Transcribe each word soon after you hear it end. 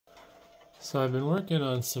So I've been working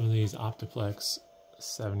on some of these Optiplex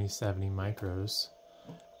 7070 micros,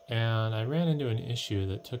 and I ran into an issue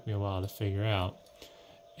that took me a while to figure out.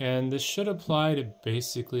 And this should apply to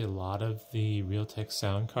basically a lot of the Realtek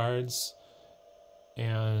sound cards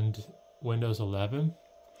and Windows 11.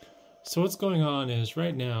 So what's going on is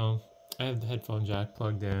right now I have the headphone jack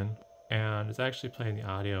plugged in, and it's actually playing the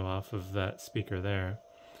audio off of that speaker there.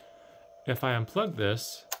 If I unplug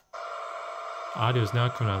this, audio is now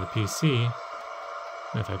coming out of the PC,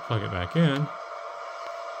 and if I plug it back in,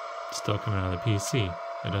 it's still coming out of the PC.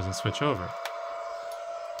 It doesn't switch over.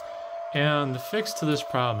 And the fix to this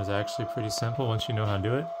problem is actually pretty simple once you know how to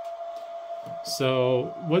do it.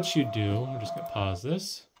 So what you do, I'm just going to pause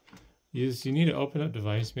this, is you need to open up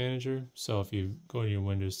Device Manager. So if you go to your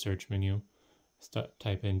Windows search menu,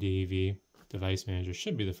 type in DEV, Device Manager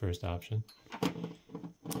should be the first option.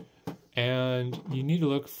 And you need to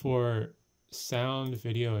look for sound,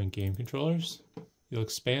 video, and game controllers. You'll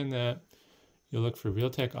expand that. You'll look for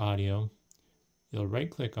Realtek Audio. You'll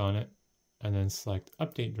right-click on it and then select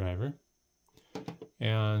Update Driver.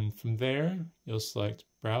 And from there, you'll select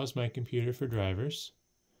Browse My Computer for drivers.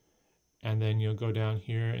 And then you'll go down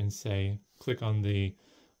here and say, click on the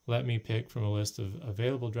Let Me Pick from a list of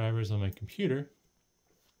available drivers on my computer.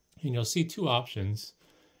 And you'll see two options.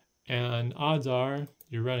 And odds are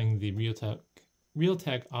you're running the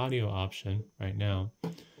Realtek Audio option right now.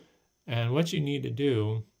 And what you need to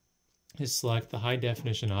do is select the high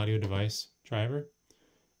definition audio device driver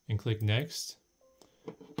and click Next.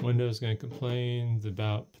 Windows is going to complain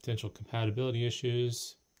about potential compatibility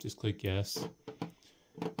issues. Just click Yes,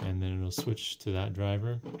 and then it'll switch to that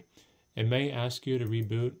driver. It may ask you to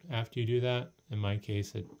reboot after you do that. In my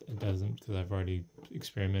case, it doesn't, because I've already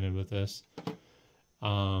experimented with this.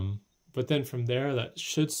 But then from there, that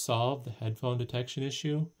should solve the headphone detection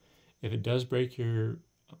issue. If it does break your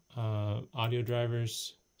audio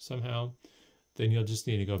drivers somehow, then you'll just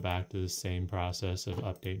need to go back to the same process of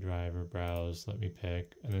update driver, browse, let me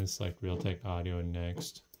pick, and then select Realtek Audio and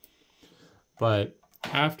next. But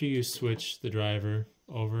after you switch the driver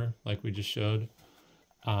over, like we just showed,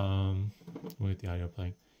 with the audio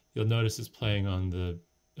playing, you'll notice it's playing on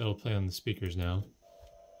it'll play on the speakers now.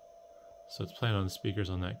 So it's playing on the speakers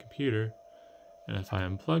on that computer. And if I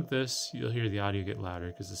unplug this, you'll hear the audio get louder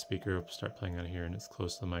because the speaker will start playing out of here and it's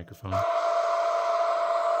close to the microphone.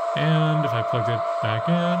 And if I plug it back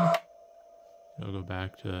in, it'll go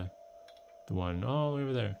back to the one all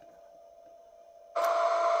over there.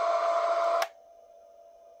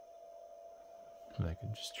 And I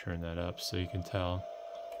can just turn that up so you can tell,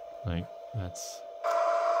 like, that's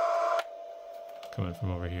coming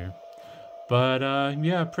from over here. But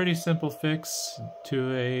yeah, pretty simple fix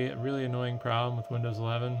to a really annoying problem with Windows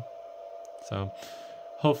 11. So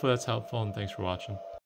hopefully that's helpful, and thanks for watching.